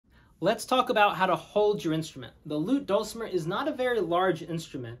Let's talk about how to hold your instrument. The lute dulcimer is not a very large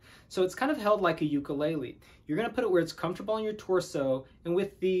instrument, so it's kind of held like a ukulele. You're going to put it where it's comfortable on your torso, and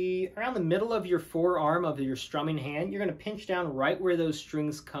with around the middle of your forearm of your strumming hand, you're going to pinch down right where those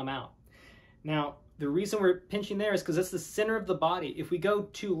strings come out. Now, the reason we're pinching there is because it's the center of the body. If we go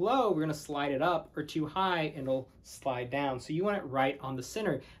too low, we're going to slide it up, or too high, and it'll slide down. So you want it right on the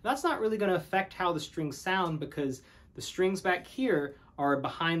center. And that's not really going to affect how the strings sound, because the strings back here are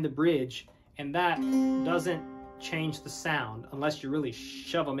behind the bridge, and that doesn't change the sound unless you really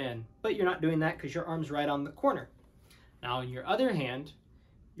shove them in. But you're not doing that because your arm's right on the corner. Now in your other hand,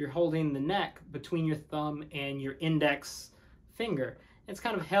 you're holding the neck between your thumb and your index finger. It's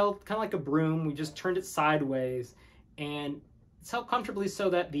kind of held kind of like a broom. We just turned it sideways, and it's held comfortably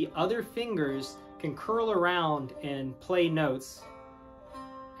so that the other fingers can curl around and play notes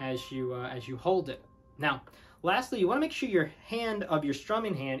as you hold it. Now, lastly, you want to make sure your hand of your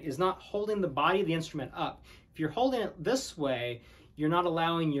strumming hand is not holding the body of the instrument up. If you're holding it this way, you're not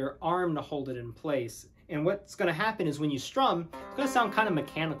allowing your arm to hold it in place. And what's going to happen is when you strum, it's going to sound kind of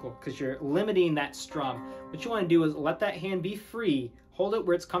mechanical because you're limiting that strum. What you want to do is let that hand be free, hold it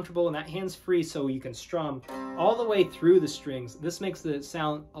where it's comfortable, and that hand's free so you can strum all the way through the strings. This makes the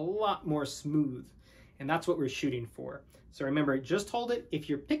sound a lot more smooth, and that's what we're shooting for. So remember, just hold it if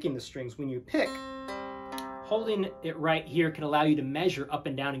you're picking the strings. When you pick, holding it right here can allow you to measure up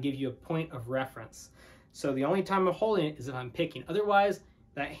and down and give you a point of reference. So the only time I'm holding it is if I'm picking. Otherwise,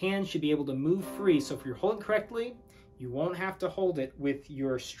 that hand should be able to move free. So if you're holding correctly, you won't have to hold it with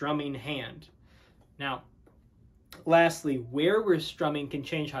your strumming hand. Now, lastly, where we're strumming can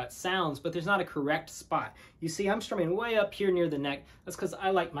change how it sounds, but there's not a correct spot. You see, I'm strumming way up here near the neck. That's because I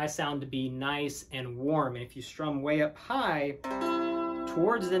like my sound to be nice and warm. And if you strum way up high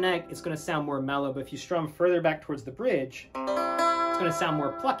towards the neck, it's going to sound more mellow. But if you strum further back towards the bridge, it's going to sound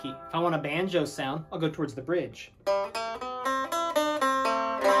more plucky. If I want a banjo sound, I'll go towards the bridge.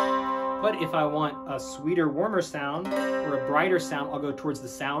 But if I want a sweeter, warmer sound or a brighter sound, I'll go towards the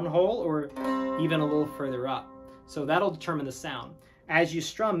sound hole or even a little further up. So that'll determine the sound. As you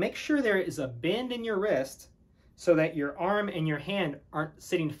strum, make sure there is a bend in your wrist so that your arm and your hand aren't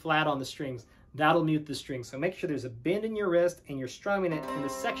sitting flat on the strings. That'll mute the strings. So make sure there's a bend in your wrist and you're strumming it in the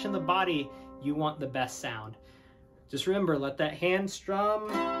section of the body you want the best sound. Just remember, let that hand strum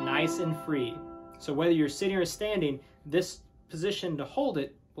nice and free. So whether you're sitting or standing, this position to hold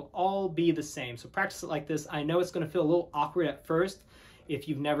it will all be the same. So practice it like this. I know it's going to feel a little awkward at first if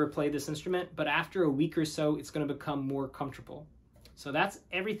you've never played this instrument, but after a week or so, it's going to become more comfortable. So that's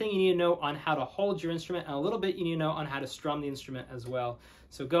everything you need to know on how to hold your instrument, and a little bit you need to know on how to strum the instrument as well.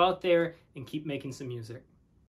 So go out there and keep making some music.